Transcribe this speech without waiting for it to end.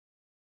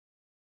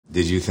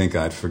Did you think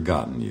I'd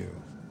forgotten you?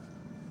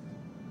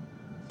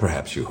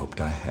 Perhaps you hoped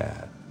I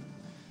had.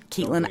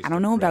 Caitlin, I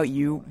don't know about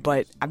you,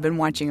 but I've been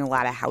watching a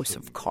lot of House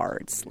of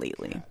Cards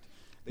lately.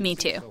 Me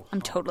too.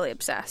 I'm totally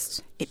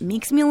obsessed. It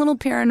makes me a little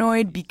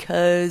paranoid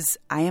because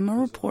I am a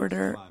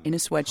reporter in a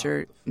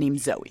sweatshirt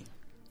named Zoe.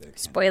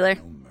 Spoiler.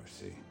 No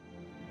mercy.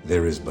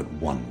 There is but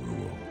one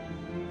rule.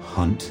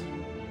 Hunt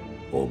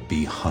or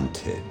be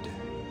hunted.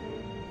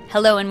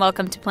 Hello and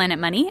welcome to Planet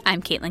Money.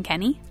 I'm Caitlin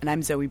Kenny. And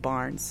I'm Zoe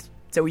Barnes.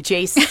 Zoe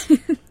Chase.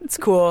 It's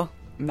cool.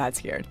 I'm not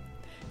scared.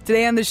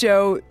 Today on the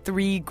show,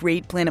 3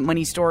 great Planet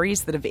Money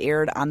stories that have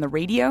aired on the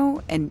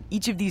radio, and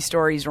each of these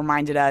stories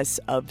reminded us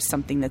of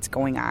something that's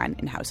going on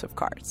in House of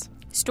Cards.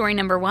 Story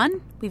number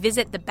 1, we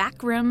visit the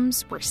back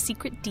rooms where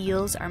secret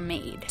deals are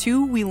made.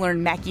 2, we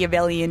learn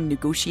Machiavellian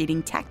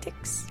negotiating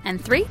tactics. And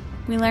 3,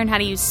 we learn how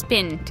to use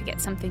spin to get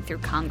something through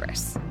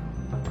Congress.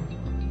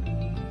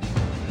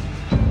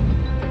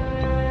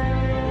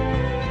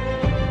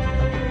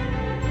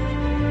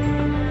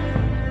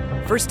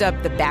 First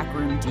up, the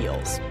backroom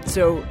deals.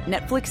 So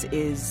Netflix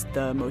is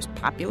the most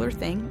popular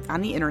thing on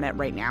the internet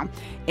right now,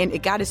 and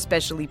it got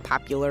especially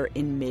popular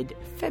in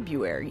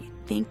mid-February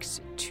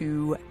thanks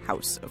to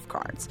House of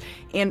Cards.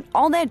 And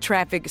all that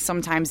traffic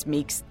sometimes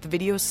makes the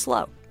videos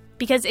slow.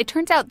 Because it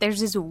turns out there's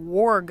this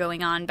war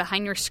going on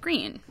behind your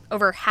screen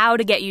over how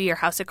to get you your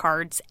House of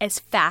Cards as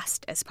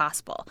fast as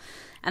possible.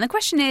 And the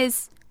question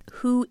is,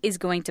 who is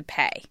going to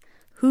pay?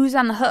 Who's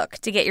on the hook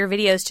to get your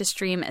videos to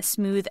stream as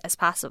smooth as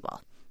possible?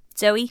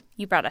 Zoe,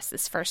 you brought us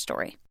this first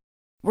story.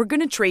 We're going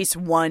to trace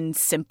one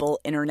simple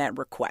internet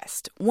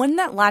request, one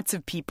that lots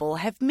of people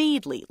have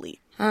made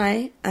lately.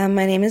 Hi,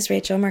 my name is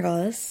Rachel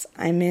Margolis.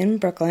 I'm in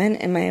Brooklyn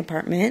in my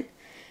apartment,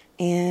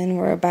 and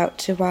we're about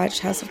to watch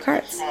House of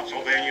Cards.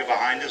 Pennsylvania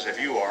behind us if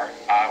you are.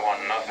 I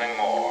want nothing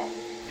more.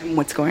 And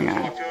what's going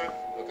on?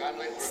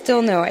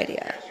 Still no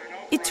idea.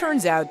 It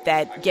turns out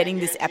that getting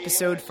this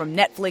episode from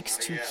Netflix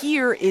to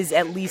here is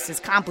at least as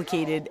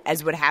complicated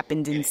as what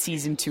happened in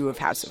Season 2 of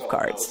House of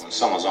Cards. When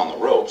someone's on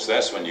the ropes,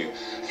 that's when you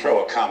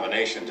throw a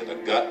combination to the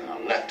gut and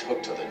a left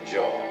hook to the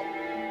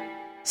jaw.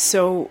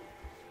 So,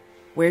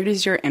 where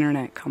does your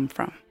internet come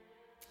from?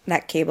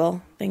 That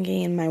cable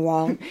thingy in my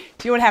wall. Do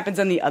you know what happens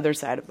on the other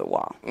side of the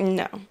wall?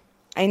 No.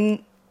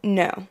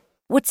 No.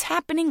 What's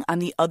happening on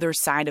the other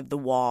side of the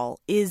wall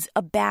is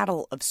a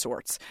battle of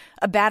sorts,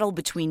 a battle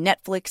between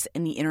Netflix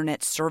and the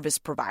internet service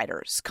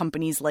providers,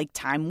 companies like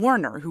Time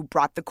Warner, who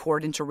brought the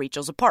cord into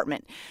Rachel's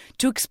apartment.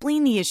 To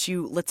explain the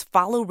issue, let's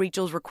follow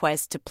Rachel's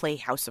request to play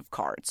House of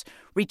Cards.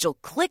 Rachel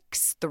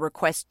clicks, the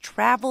request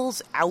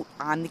travels out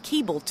on the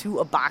cable to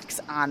a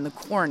box on the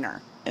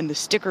corner. And the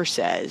sticker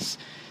says,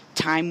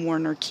 Time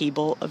Warner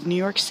Cable of New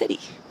York City.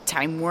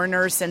 Time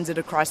Warner sends it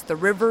across the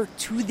river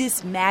to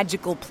this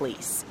magical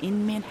place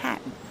in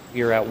Manhattan.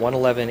 You're at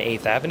 111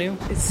 8th Avenue.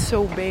 It's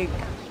so big.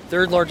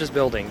 Third largest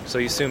building, so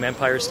you assume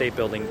Empire State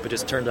Building, but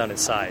just turned on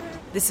its side.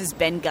 This is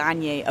Ben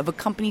Gagne of a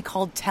company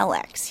called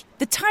Telex.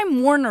 The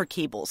Time Warner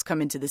cables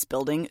come into this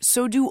building,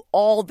 so do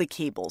all the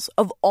cables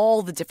of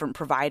all the different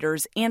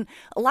providers and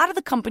a lot of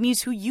the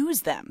companies who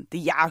use them, the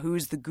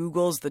Yahoos, the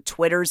Googles, the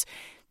Twitters.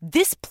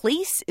 This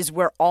place is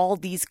where all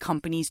these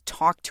companies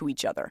talk to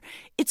each other.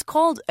 It's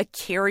called a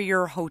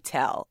carrier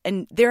hotel,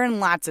 and they're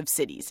in lots of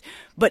cities.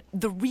 But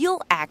the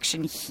real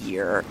action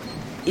here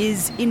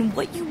is in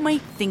what you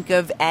might think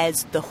of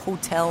as the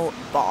hotel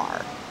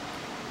bar.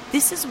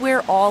 This is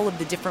where all of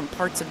the different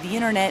parts of the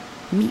internet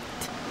meet.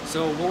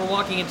 So what we're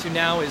walking into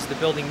now is the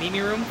building Meet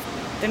Me Room.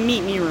 The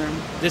Meet Me Room.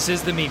 This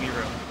is the Meet Me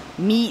Room.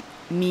 Meet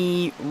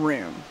Me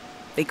Room.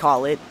 They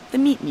call it the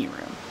Meet Me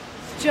Room.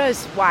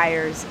 Just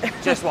wires.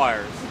 Just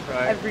wires,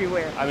 right?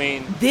 Everywhere. I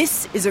mean,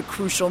 this is a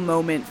crucial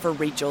moment for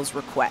Rachel's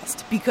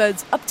request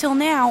because up till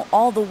now,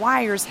 all the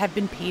wires have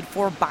been paid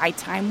for by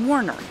Time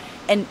Warner.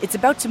 And it's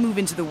about to move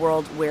into the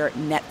world where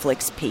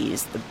Netflix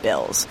pays the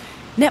bills.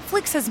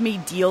 Netflix has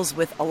made deals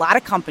with a lot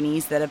of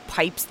companies that have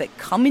pipes that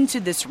come into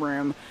this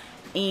room,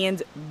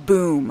 and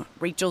boom,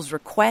 Rachel's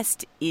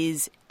request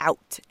is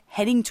out,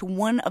 heading to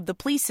one of the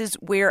places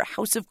where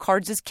House of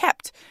Cards is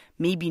kept.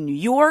 Maybe New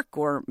York,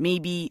 or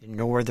maybe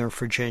Northern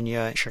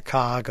Virginia,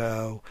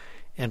 Chicago,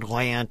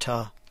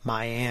 Atlanta,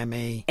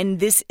 Miami. And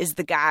this is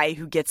the guy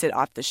who gets it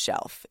off the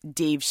shelf.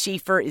 Dave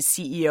Schaefer is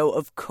CEO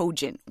of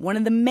Cogent, one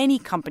of the many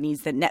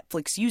companies that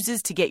Netflix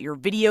uses to get your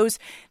videos.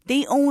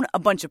 They own a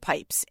bunch of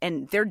pipes,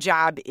 and their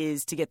job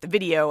is to get the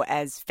video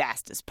as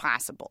fast as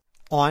possible.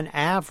 On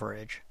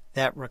average,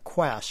 that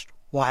request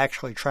will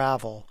actually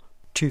travel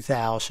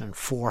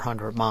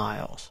 2,400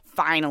 miles.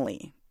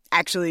 Finally.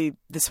 Actually,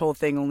 this whole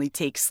thing only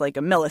takes like a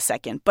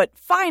millisecond. But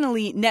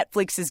finally,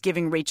 Netflix is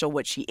giving Rachel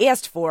what she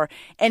asked for,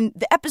 and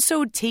the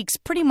episode takes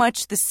pretty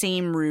much the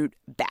same route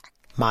back.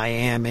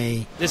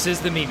 Miami. This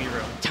is the Meet Me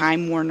Room.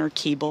 Time Warner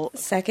Cable.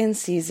 Second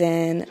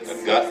season. To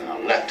the gut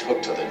and a left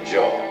hook to the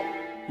jaw.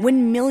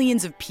 When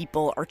millions of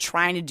people are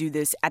trying to do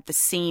this at the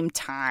same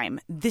time,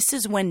 this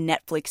is when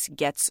Netflix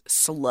gets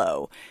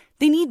slow.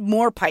 They need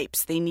more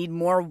pipes. They need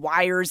more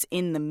wires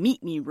in the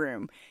meet me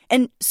room.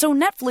 And so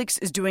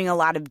Netflix is doing a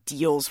lot of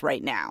deals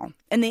right now.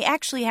 And they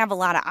actually have a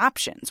lot of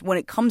options when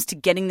it comes to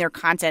getting their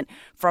content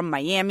from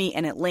Miami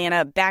and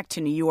Atlanta back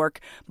to New York.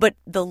 But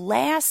the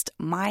last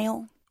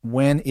mile...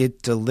 When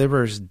it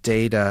delivers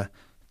data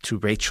to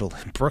Rachel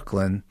in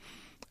Brooklyn,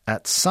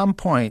 at some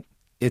point,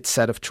 its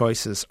set of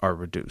choices are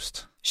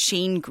reduced.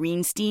 Shane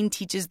Greenstein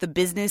teaches the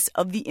business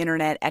of the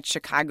internet at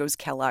Chicago's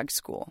Kellogg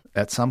School.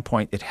 At some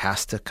point, it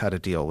has to cut a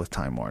deal with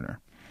Time Warner.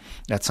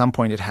 At some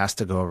point, it has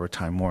to go over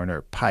Time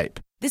Warner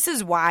pipe. This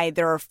is why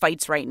there are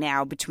fights right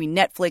now between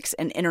Netflix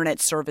and internet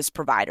service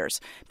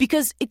providers,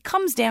 because it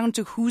comes down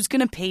to who's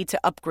going to pay to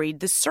upgrade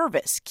the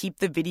service, keep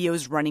the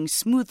videos running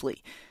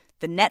smoothly.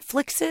 The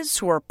Netflixes,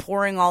 who are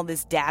pouring all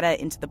this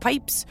data into the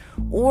pipes,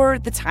 or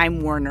the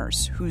Time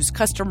Warners, whose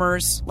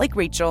customers, like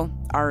Rachel,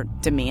 are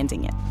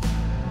demanding it.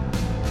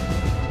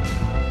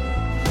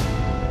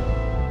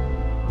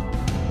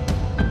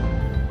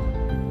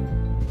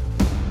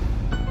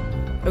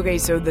 Okay,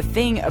 so the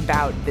thing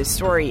about this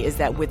story is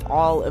that with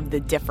all of the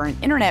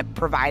different internet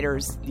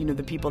providers,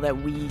 the people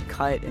that we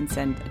cut and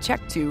send a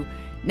check to,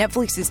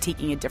 Netflix is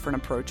taking a different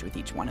approach with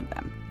each one of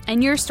them.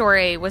 And your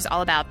story was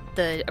all about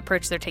the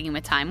approach they're taking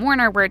with Time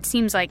Warner, where it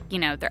seems like,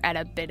 they're at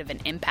a bit of an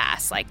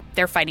impasse. Like,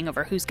 they're fighting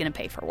over who's going to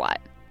pay for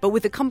what. But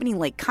with a company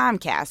like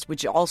Comcast,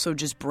 which also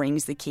just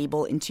brings the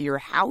cable into your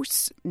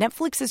house,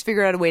 Netflix has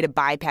figured out a way to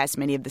bypass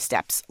many of the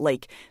steps,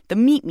 like the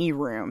Meet Me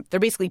room. They're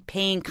basically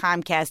paying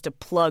Comcast to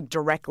plug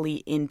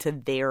directly into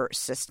their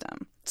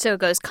system. So it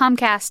goes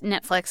Comcast,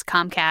 Netflix,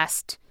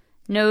 Comcast,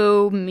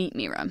 no Meet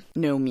Me room.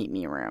 No Meet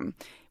Me room.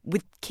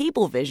 With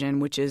Cablevision,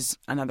 which is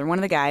another one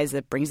of the guys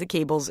that brings the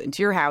cables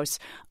into your house,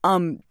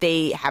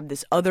 they have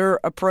this other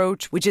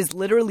approach, which is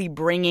literally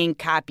bringing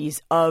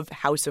copies of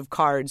House of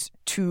Cards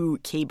to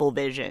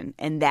Cablevision,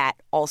 and that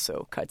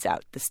also cuts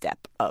out the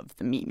step of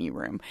the Meet Me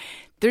room.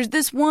 There's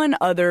this one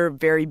other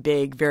very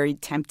big, very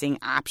tempting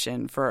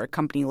option for a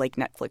company like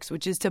Netflix,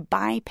 which is to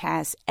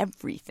bypass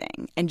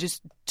everything and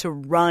just to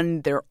run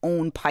their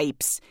own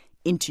pipes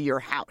into your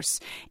house.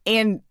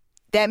 And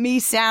that may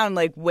sound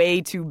like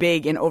way too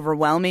big and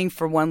overwhelming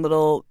for one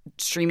little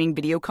streaming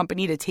video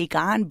company to take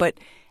on, but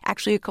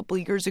actually a couple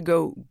of years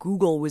ago,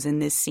 Google was in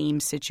this same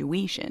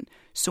situation.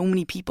 So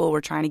many people were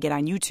trying to get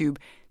on YouTube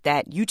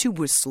that YouTube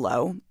was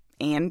slow,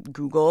 and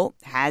Google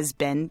has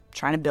been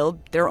trying to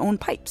build their own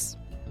pipes.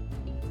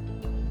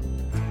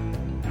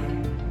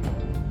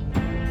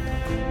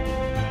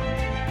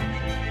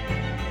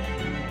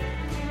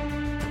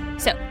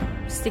 So,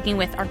 sticking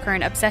with our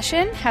current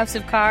obsession, House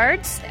of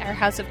Cards, our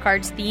House of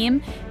Cards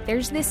theme,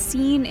 there's this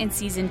scene in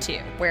Season 2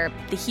 where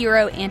the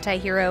hero,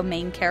 anti-hero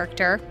main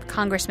character,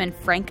 Congressman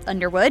Frank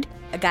Underwood,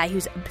 a guy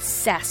who's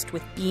obsessed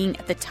with being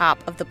at the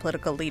top of the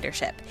political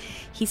leadership,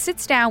 he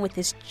sits down with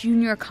this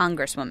junior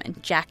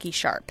congresswoman, Jackie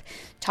Sharp,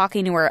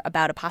 talking to her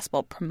about a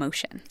possible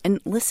promotion.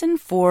 And listen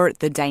for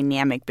the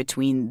dynamic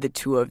between the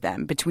two of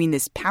them, between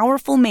this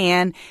powerful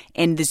man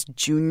and this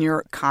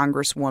junior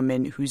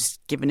congresswoman who's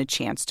given a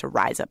chance to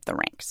rise up the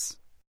ranks.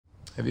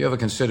 Have you ever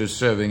considered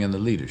serving in the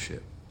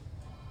leadership?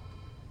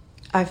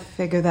 I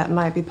figure that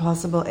might be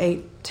possible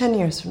 8-10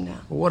 years from now.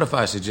 Well, what if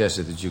I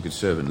suggested that you could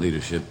serve in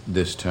leadership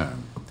this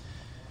term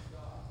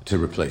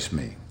to replace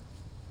me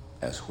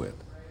as whip?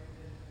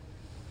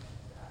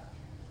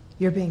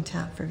 You're being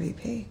tapped for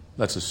VP.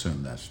 Let's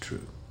assume that's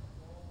true.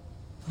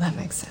 Well, that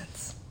makes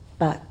sense.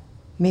 But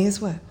me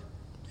as whip?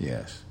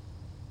 Yes.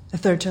 A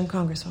third-term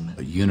congresswoman.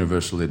 A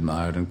universally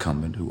admired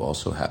incumbent who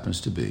also happens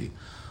to be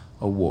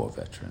a war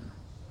veteran.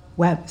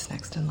 Webb is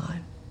next in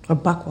line. Or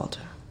Buckwalter.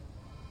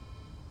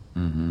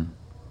 Mm-hmm.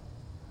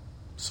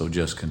 So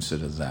just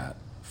consider that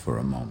for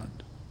a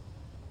moment.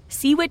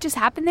 See what just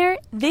happened there?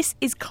 This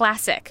is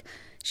classic.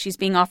 She's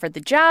being offered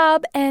the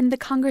job, and the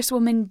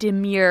congresswoman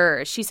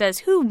demurs. She says,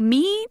 who,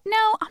 me?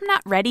 No, I'm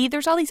not ready.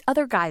 There's all these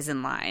other guys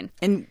in line.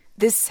 And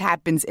this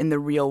happens in the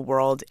real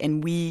world,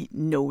 and we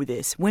know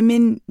this.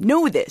 Women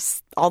know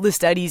this. All the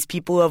studies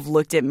people who have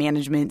looked at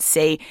management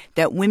say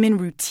that women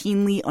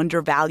routinely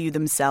undervalue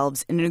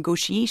themselves in a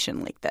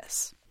negotiation like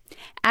this.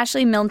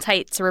 Ashley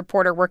Milne-Teit's a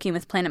reporter working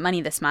with Planet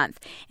Money this month,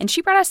 and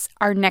she brought us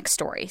our next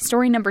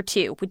story number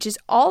 2, which is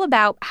all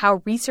about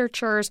how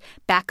researchers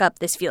back up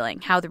this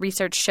feeling, how the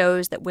research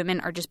shows that women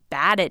are just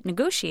bad at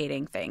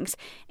negotiating things,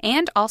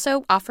 and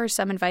also offers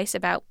some advice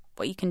about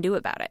what you can do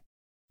about it.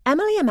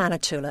 Emily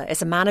Amanatullah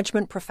is a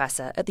management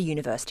professor at the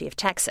University of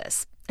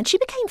Texas, and she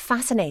became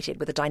fascinated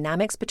with the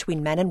dynamics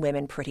between men and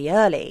women pretty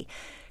early.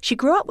 She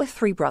grew up with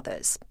 3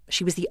 brothers.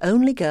 She was the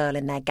only girl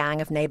in their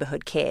gang of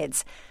neighborhood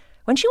kids.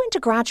 When she went to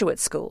graduate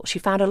school, she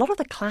found a lot of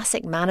the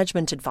classic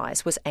management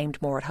advice was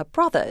aimed more at her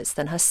brothers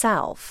than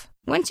herself.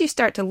 Once you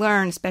start to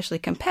learn, especially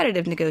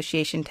competitive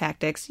negotiation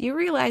tactics, you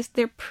realize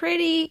they're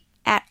pretty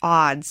at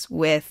odds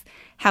with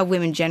how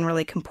women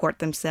generally comport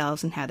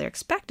themselves and how they're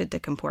expected to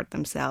comport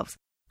themselves.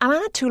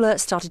 Amanatullah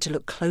started to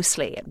look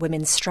closely at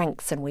women's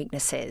strengths and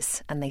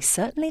weaknesses, and they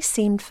certainly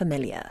seemed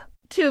familiar.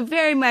 to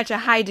very much a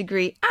high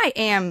degree, I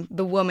am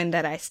the woman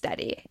that I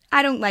study.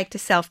 I don't like to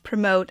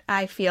self-promote.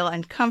 I feel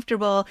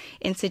uncomfortable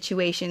in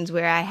situations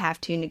where I have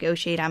to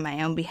negotiate on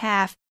my own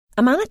behalf.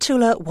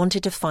 Amanatullah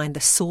wanted to find the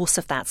source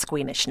of that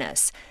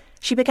squeamishness.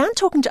 She began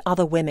talking to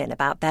other women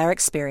about their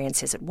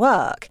experiences at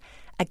work.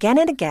 Again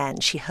and again,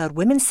 she heard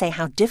women say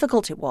how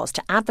difficult it was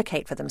to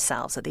advocate for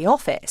themselves at the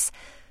office.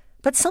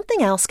 But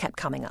something else kept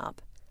coming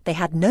up. They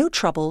had no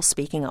trouble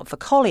speaking up for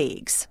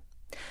colleagues.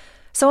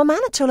 So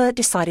Amanatullah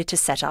decided to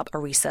set up a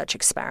research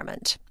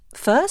experiment.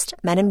 First,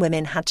 men and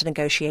women had to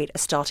negotiate a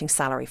starting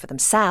salary for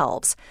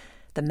themselves.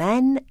 The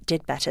men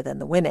did better than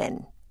the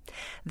women.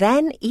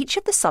 Then each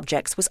of the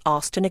subjects was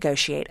asked to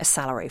negotiate a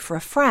salary for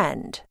a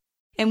friend.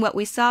 And what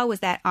we saw was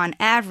that, on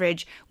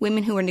average,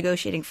 women who were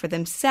negotiating for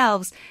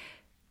themselves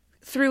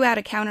threw out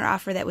a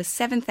counteroffer that was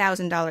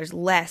 $7,000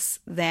 less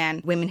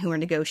than women who were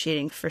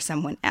negotiating for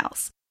someone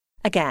else.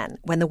 Again,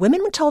 when the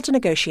women were told to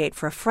negotiate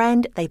for a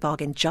friend, they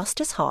bargained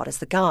just as hard as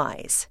the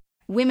guys.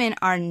 Women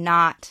are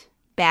not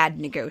bad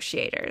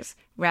negotiators.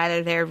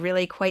 Rather, they're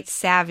really quite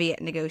savvy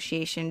at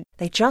negotiation.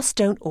 They just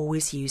don't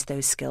always use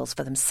those skills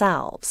for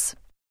themselves.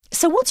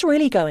 So what's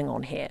really going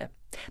on here?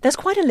 There's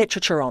quite a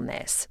literature on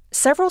this.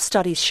 Several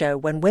studies show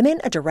when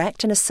women are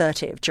direct and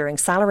assertive during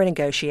salary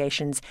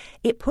negotiations,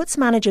 it puts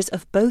managers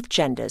of both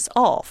genders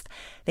off.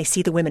 They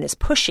see the women as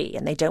pushy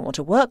and they don't want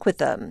to work with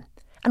them.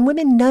 And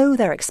women know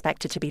they're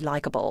expected to be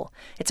likable.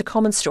 It's a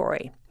common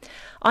story.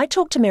 I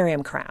talked to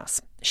Miriam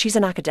Krause. She's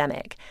an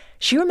academic.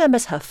 She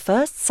remembers her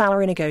first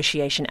salary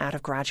negotiation out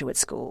of graduate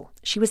school.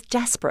 She was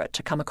desperate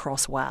to come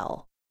across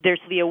well. There's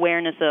the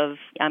awareness of,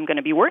 I'm going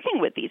to be working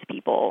with these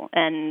people,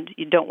 and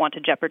you don't want to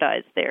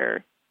jeopardize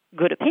their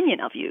good opinion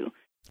of you.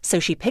 So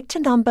she picked a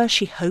number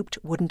she hoped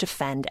wouldn't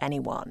offend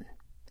anyone.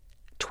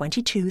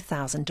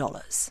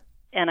 $22,000.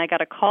 And I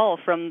got a call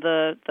from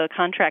the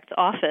contracts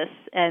office,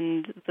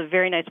 and the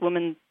very nice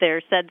woman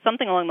there said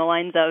something along the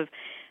lines of,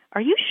 are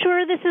you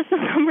sure this is the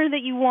number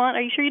that you want?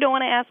 Are you sure you don't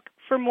want to ask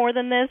for more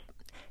than this?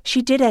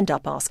 She did end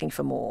up asking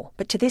for more,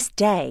 but to this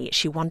day,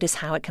 she wonders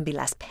how it can be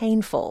less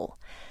painful.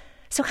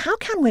 So how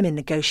can women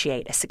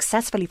negotiate as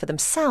successfully for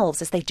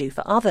themselves as they do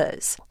for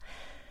others?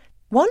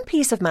 One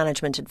piece of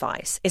management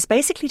advice is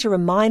basically to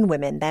remind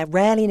women they're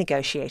rarely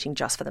negotiating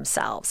just for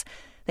themselves.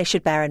 They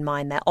should bear in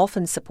mind they're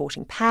often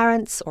supporting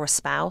parents or a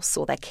spouse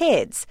or their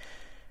kids.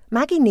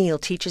 Maggie Neal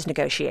teaches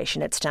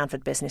negotiation at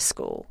Stanford Business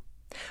School.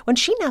 When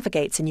she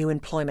navigates a new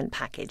employment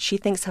package, she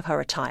thinks of her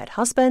retired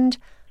husband,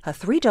 her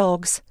 3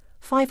 dogs,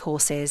 5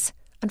 horses,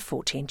 and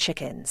 14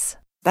 chickens.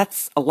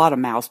 That's a lot of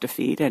mouths to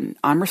feed, and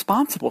I'm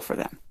responsible for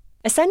them.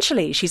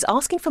 Essentially, she's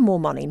asking for more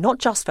money not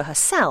just for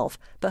herself,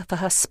 but for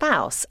her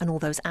spouse and all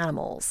those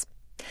animals.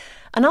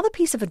 Another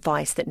piece of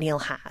advice that Neal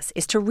has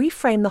is to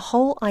reframe the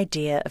whole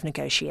idea of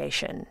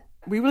negotiation.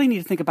 We really need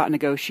to think about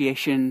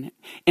negotiation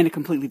in a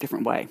completely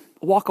different way.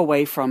 Walk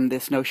away from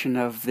this notion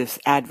of this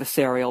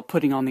adversarial,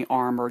 putting on the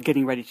armor,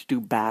 getting ready to do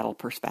battle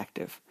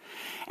perspective,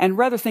 and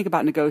rather think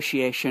about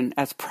negotiation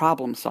as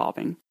problem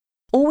solving.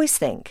 Always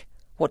think,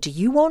 what do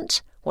you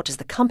want? What does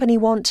the company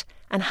want?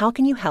 And how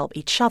can you help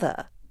each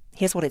other?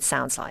 Here's what it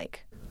sounds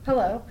like.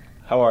 Hello.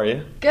 How are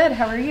you? Good.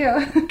 How are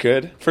you?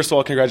 Good. First of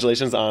all,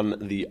 congratulations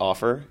on the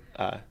offer.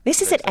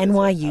 This is at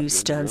NYU's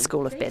Stern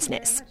School of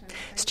Business.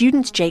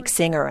 Students Jake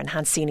Singer and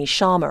Hansini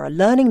Sharma are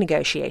learning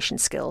negotiation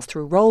skills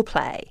through role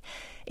play.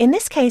 In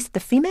this case, the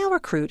female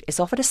recruit is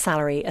offered a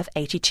salary of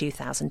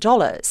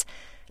 $82,000.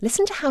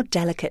 Listen to how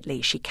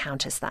delicately she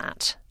counters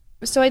that.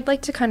 So I'd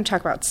like to kind of talk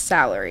about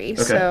salary.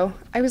 Okay. So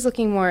I was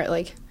looking more at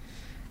like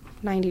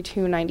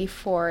 92,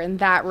 94, in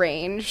that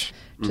range.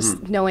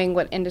 Just knowing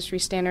what industry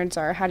standards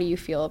are, how do you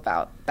feel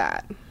about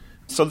that?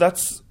 So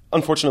that's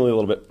unfortunately a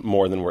little bit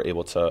more than we're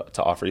able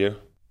to offer you.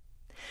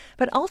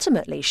 But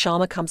ultimately,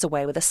 Sharma comes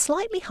away with a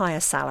slightly higher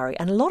salary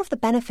and a lot of the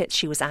benefits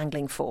she was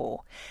angling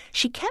for.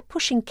 She kept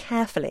pushing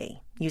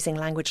carefully, using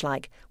language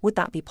like, would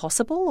that be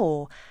possible?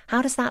 Or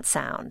how does that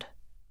sound?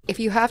 If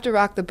you have to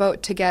rock the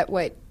boat to get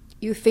what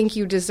you think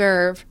you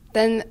deserve,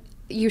 then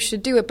you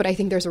should do it, but I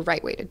think there's a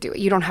right way to do it.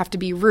 You don't have to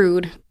be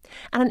rude.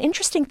 And an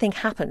interesting thing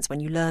happens when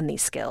you learn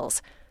these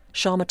skills.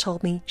 Sharma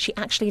told me she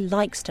actually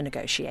likes to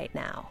negotiate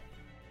now.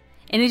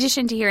 In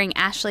addition to hearing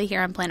Ashley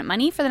here on Planet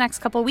Money for the next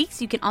couple of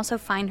weeks, you can also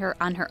find her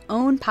on her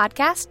own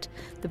podcast,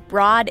 The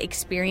Broad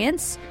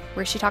Experience,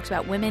 where she talks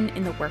about women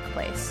in the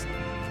workplace.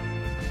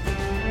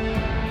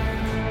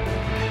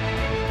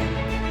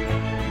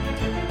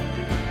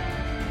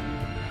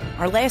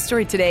 Our last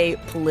story today,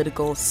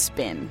 political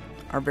spin.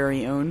 Our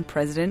very own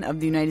President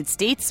of the United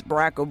States,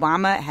 Barack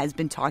Obama, has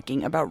been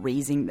talking about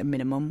raising the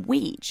minimum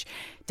wage.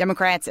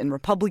 Democrats and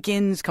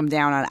Republicans come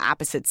down on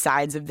opposite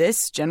sides of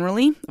this,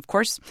 generally, of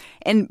course,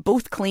 and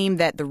both claim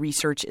that the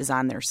research is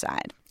on their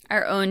side.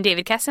 Our own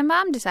David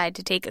Kessenbaum decided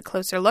to take a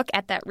closer look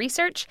at that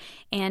research,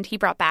 and he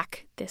brought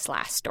back this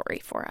last story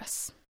for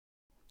us.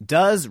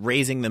 Does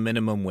raising the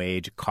minimum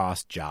wage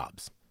cost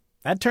jobs?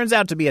 That turns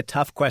out to be a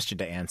tough question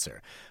to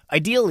answer.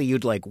 Ideally,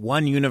 you'd like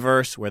one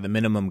universe where the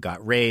minimum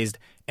got raised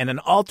and an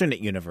alternate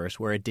universe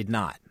where it did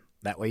not.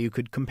 That way you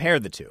could compare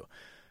the two.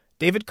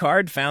 David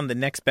Card found the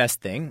next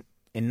best thing.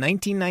 In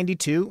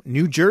 1992,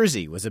 New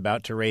Jersey was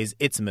about to raise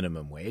its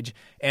minimum wage,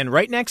 and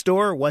right next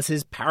door was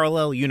his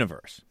parallel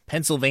universe,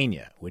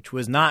 Pennsylvania, which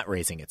was not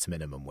raising its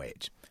minimum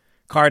wage.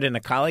 Card and a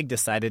colleague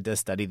decided to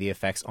study the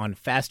effects on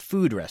fast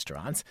food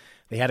restaurants.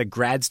 They had a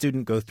grad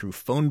student go through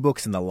phone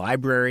books in the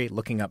library,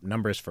 looking up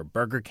numbers for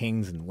Burger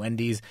Kings and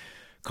Wendy's.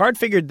 Card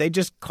figured they'd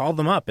just call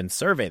them up and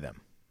survey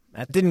them.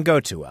 That didn't go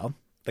too well.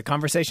 The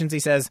conversations, he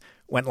says,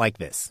 went like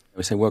this.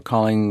 We say, we're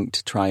calling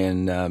to try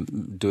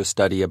and do a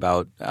study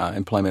about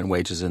employment and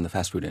wages in the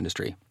fast food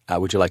industry.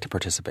 Would you like to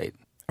participate?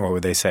 What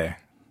would they say?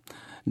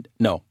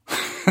 No.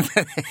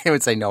 They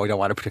would say, no, we don't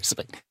want to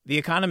participate. The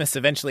economists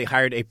eventually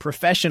hired a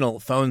professional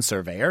phone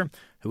surveyor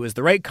who was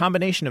the right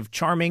combination of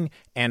charming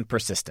and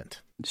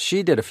persistent.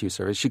 She did a few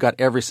surveys. She got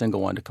every single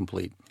one to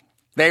complete.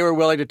 They were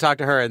willing to talk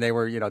to her, and they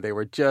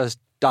were just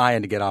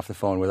dying to get off the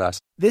phone with us.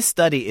 This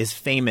study is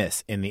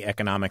famous in the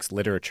economics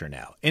literature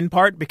now, in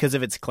part because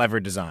of its clever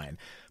design,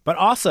 but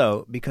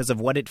also because of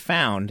what it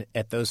found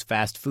at those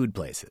fast food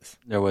places.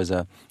 There was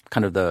a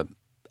kind of the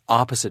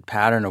opposite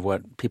pattern of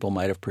what people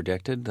might have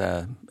predicted.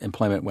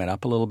 Employment went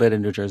up a little bit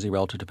in New Jersey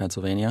relative to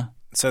Pennsylvania.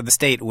 So the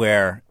state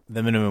where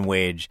the minimum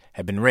wage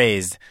had been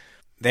raised,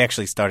 they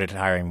actually started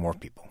hiring more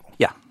people.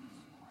 Yeah,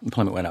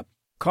 employment went up.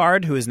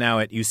 Card, who is now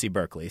at UC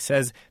Berkeley,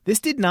 says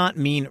this did not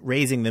mean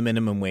raising the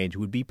minimum wage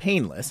would be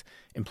painless.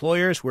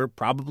 Employers were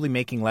probably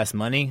making less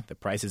money. The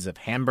prices of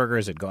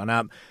hamburgers had gone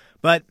up.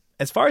 But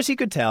as far as he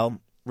could tell,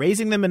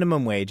 raising the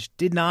minimum wage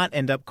did not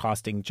end up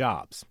costing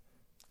jobs.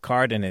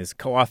 Card and his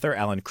co-author,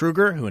 Alan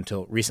Krueger, who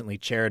until recently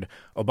chaired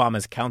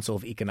Obama's Council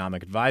of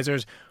Economic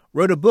Advisors,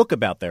 wrote a book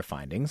about their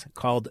findings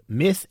called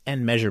Myth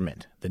and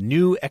Measurement: The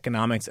New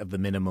Economics of the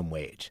Minimum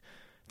Wage.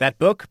 That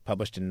book,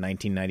 published in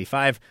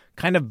 1995,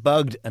 kind of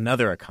bugged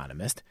another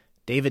economist,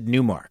 David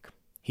Newmark.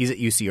 He's at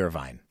UC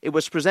Irvine. It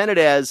was presented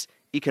as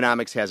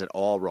economics has it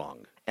all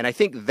wrong. And I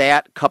think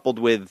that, coupled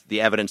with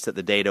the evidence that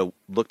the data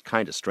looked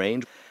kind of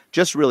strange,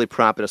 just really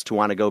prompted us to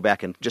want to go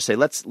back and just say,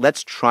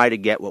 let's try to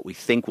get what we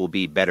think will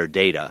be better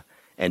data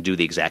and do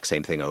the exact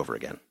same thing over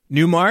again.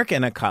 Newmark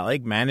and a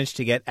colleague managed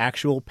to get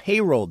actual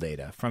payroll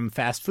data from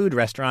fast food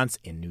restaurants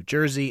in New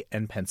Jersey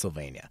and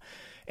Pennsylvania.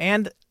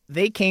 And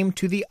they came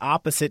to the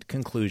opposite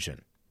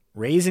conclusion.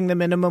 Raising the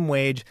minimum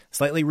wage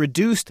slightly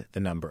reduced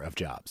the number of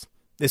jobs.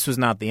 This was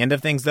not the end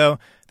of things, though.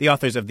 The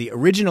authors of the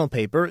original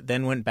paper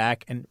then went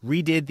back and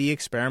redid the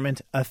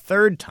experiment a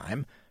third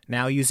time,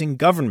 now using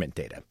government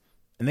data.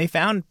 And they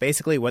found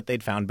basically what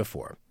they'd found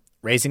before.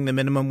 Raising the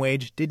minimum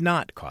wage did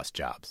not cost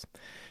jobs.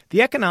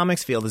 The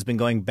economics field has been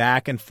going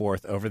back and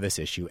forth over this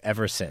issue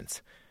ever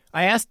since.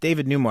 I asked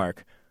David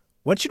Newmark,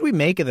 what should we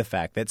make of the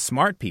fact that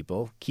smart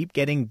people keep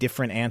getting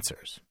different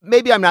answers?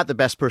 Maybe I'm not the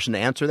best person to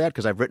answer that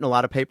because I've written a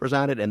lot of papers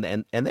on it,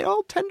 and they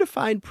all tend to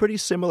find pretty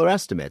similar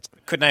estimates.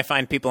 Couldn't I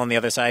find people on the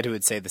other side who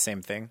would say the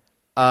same thing?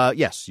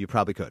 Yes, you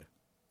probably could.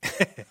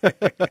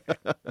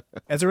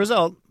 As a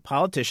result,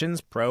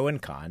 politicians, pro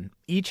and con,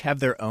 each have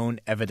their own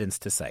evidence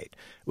to cite,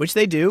 which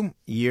they do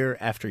year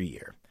after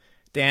year.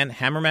 Dan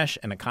Hammermesh,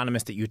 an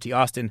economist at UT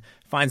Austin,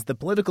 finds the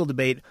political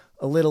debate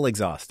a little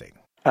exhausting.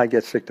 I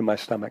get sick to my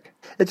stomach.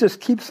 It just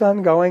keeps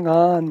on going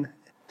on.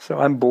 So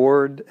I'm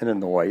bored and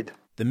annoyed.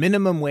 The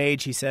minimum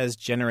wage, he says,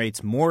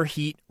 generates more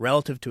heat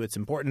relative to its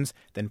importance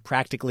than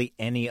practically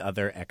any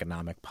other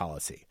economic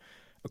policy.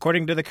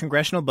 According to the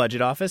Congressional Budget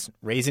Office,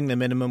 raising the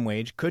minimum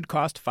wage could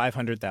cost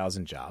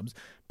 500,000 jobs,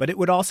 but it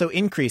would also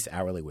increase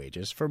hourly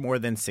wages for more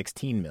than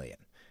 16 million.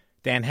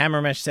 Dan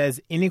Hammermesh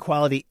says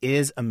inequality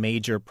is a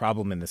major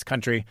problem in this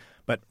country,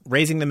 but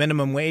raising the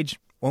minimum wage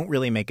won't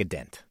really make a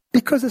dent.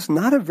 Because it's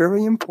not a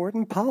very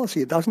important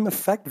policy. It doesn't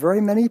affect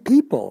very many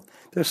people.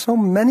 There's so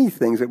many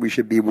things that we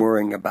should be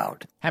worrying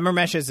about.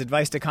 Hammermesh's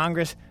advice to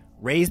Congress,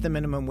 raise the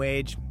minimum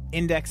wage,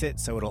 index it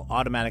so it'll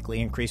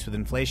automatically increase with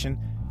inflation,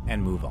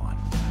 and move on.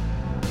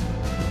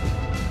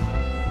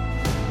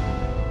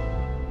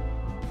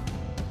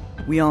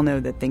 We all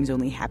know that things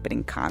only happen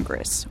in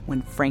Congress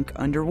when Frank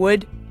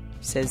Underwood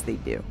says they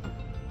do.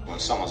 When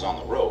someone's on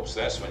the ropes,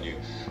 that's when you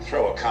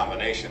throw a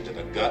combination to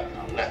the gut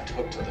and a left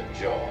hook to the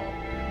jaw.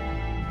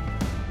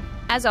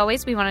 As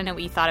always, we want to know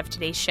what you thought of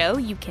today's show.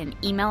 You can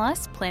email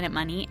us,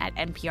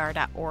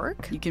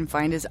 planetmoney@npr.org. You can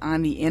find us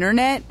on the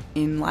internet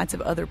in lots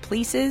of other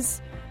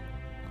places.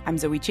 I'm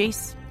Zoe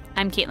Chase.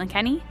 I'm Caitlin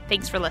Kenny.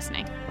 Thanks for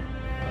listening.